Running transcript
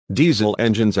Diesel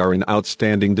engines are an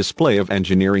outstanding display of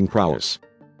engineering prowess.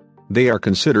 They are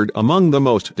considered among the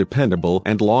most dependable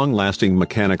and long-lasting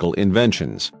mechanical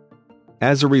inventions.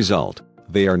 As a result,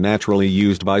 they are naturally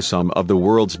used by some of the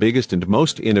world's biggest and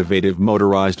most innovative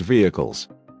motorized vehicles.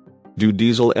 Do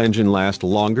diesel engines last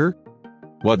longer?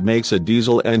 What makes a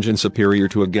diesel engine superior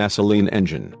to a gasoline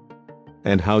engine?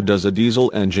 And how does a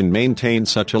diesel engine maintain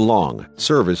such a long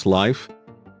service life?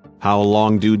 How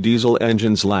long do diesel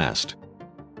engines last?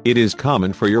 It is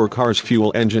common for your car's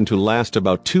fuel engine to last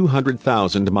about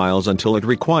 200,000 miles until it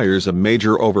requires a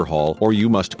major overhaul or you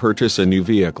must purchase a new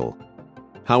vehicle.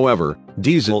 However,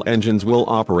 diesel engines will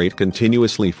operate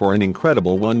continuously for an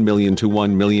incredible 1 million to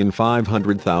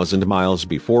 1,500,000 miles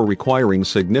before requiring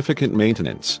significant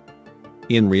maintenance.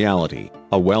 In reality,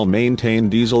 a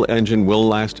well-maintained diesel engine will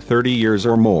last 30 years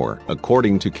or more.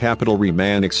 According to Capital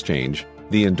Reman Exchange,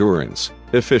 the endurance,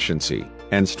 efficiency,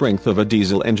 and strength of a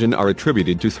diesel engine are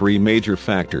attributed to three major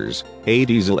factors: a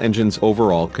diesel engine's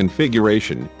overall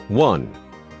configuration, 1.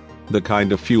 The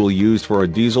kind of fuel used for a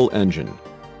diesel engine.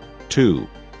 2.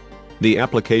 The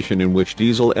application in which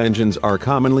diesel engines are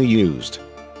commonly used.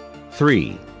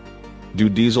 3. Do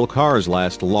diesel cars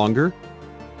last longer?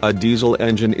 A diesel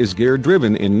engine is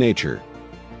gear-driven in nature.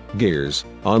 Gears,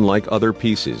 unlike other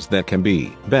pieces that can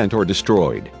be bent or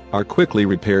destroyed, are quickly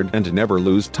repaired and never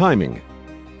lose timing.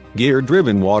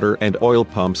 Gear-driven water and oil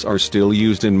pumps are still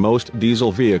used in most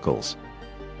diesel vehicles.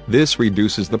 This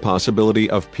reduces the possibility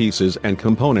of pieces and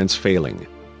components failing.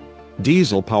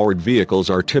 Diesel-powered vehicles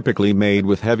are typically made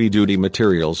with heavy-duty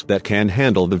materials that can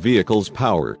handle the vehicle's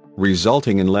power,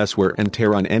 resulting in less wear and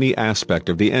tear on any aspect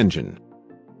of the engine.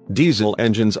 Diesel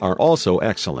engines are also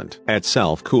excellent at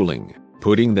self-cooling,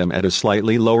 putting them at a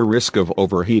slightly lower risk of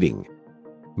overheating.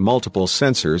 Multiple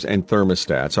sensors and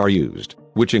thermostats are used,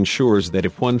 which ensures that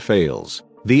if one fails,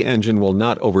 the engine will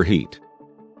not overheat.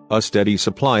 A steady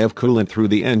supply of coolant through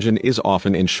the engine is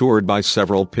often ensured by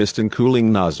several piston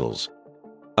cooling nozzles.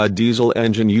 A diesel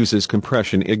engine uses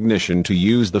compression ignition to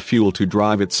use the fuel to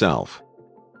drive itself.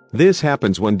 This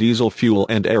happens when diesel fuel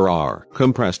and air are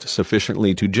compressed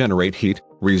sufficiently to generate heat,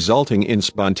 resulting in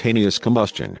spontaneous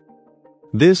combustion.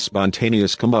 This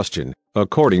spontaneous combustion,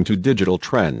 according to digital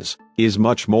trends, is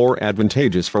much more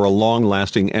advantageous for a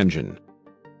long-lasting engine.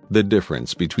 The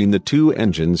difference between the two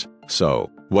engines, so,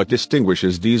 what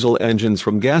distinguishes diesel engines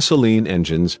from gasoline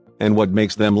engines, and what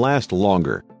makes them last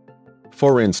longer.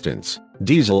 For instance,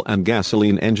 diesel and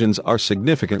gasoline engines are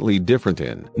significantly different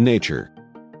in nature.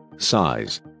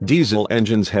 Size: diesel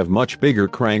engines have much bigger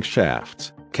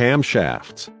crankshafts,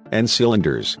 camshafts, and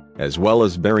cylinders, as well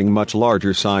as bearing much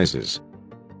larger sizes.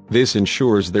 This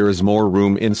ensures there is more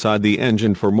room inside the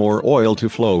engine for more oil to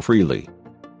flow freely.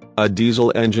 A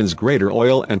diesel engine's greater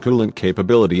oil and coolant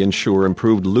capability ensure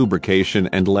improved lubrication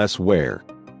and less wear.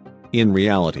 In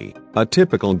reality, a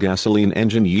typical gasoline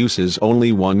engine uses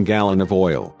only 1 gallon of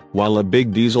oil, while a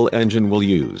big diesel engine will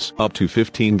use up to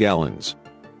 15 gallons.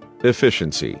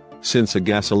 Efficiency: since a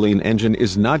gasoline engine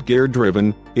is not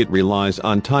gear-driven, it relies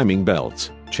on timing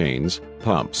belts, chains,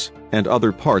 pumps, and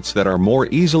other parts that are more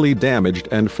easily damaged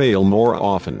and fail more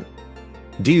often.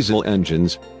 Diesel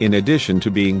engines, in addition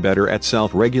to being better at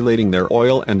self-regulating their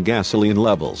oil and gasoline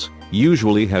levels,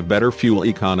 usually have better fuel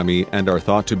economy and are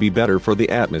thought to be better for the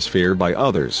atmosphere by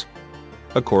others.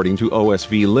 According to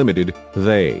OSV Limited,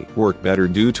 they work better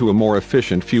due to a more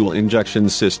efficient fuel injection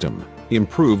system,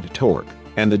 improved torque,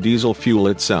 and the diesel fuel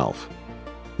itself.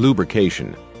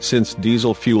 Lubrication: since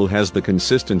diesel fuel has the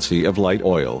consistency of light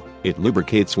oil, it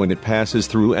lubricates when it passes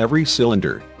through every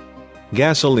cylinder.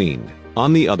 Gasoline,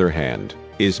 on the other hand,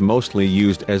 is mostly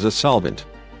used as a solvent.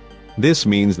 This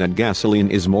means that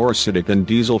gasoline is more acidic than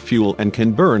diesel fuel and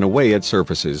can burn away at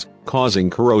surfaces,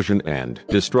 causing corrosion and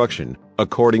destruction,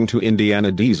 according to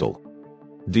Indiana Diesel.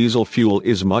 Diesel fuel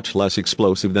is much less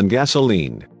explosive than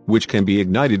gasoline, which can be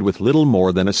ignited with little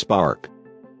more than a spark.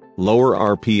 Lower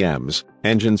RPMs: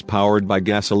 engines powered by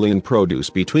gasoline produce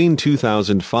between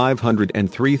 2,500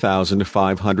 and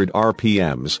 3,500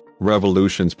 RPMs,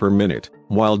 revolutions per minute,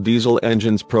 while diesel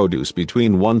engines produce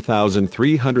between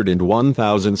 1,300 and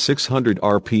 1,600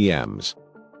 RPMs.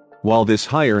 While this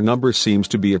higher number seems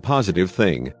to be a positive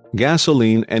thing,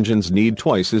 gasoline engines need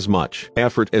twice as much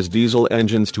effort as diesel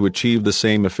engines to achieve the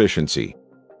same efficiency.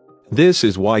 This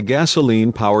is why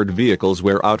gasoline-powered vehicles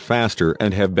wear out faster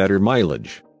and have better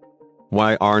mileage.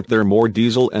 Why aren't there more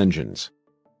diesel engines?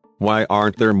 Why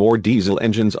aren't there more diesel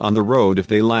engines on the road if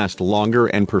they last longer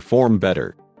and perform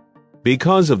better?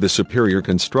 Because of the superior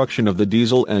construction of the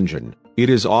diesel engine, it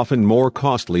is often more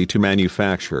costly to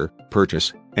manufacture,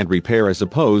 purchase, and repair as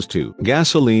opposed to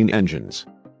gasoline engines.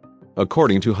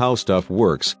 According to How Stuff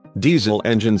Works, diesel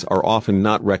engines are often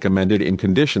not recommended in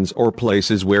conditions or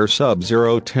places where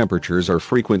sub-zero temperatures are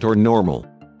frequent or normal.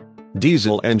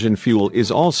 Diesel engine fuel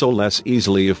is also less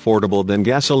easily affordable than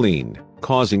gasoline,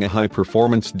 causing a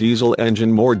high-performance diesel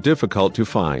engine more difficult to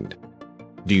find.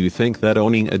 Do you think that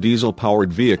owning a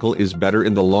diesel-powered vehicle is better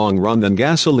in the long run than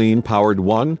gasoline-powered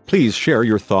one? Please share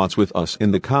your thoughts with us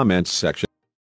in the comments section.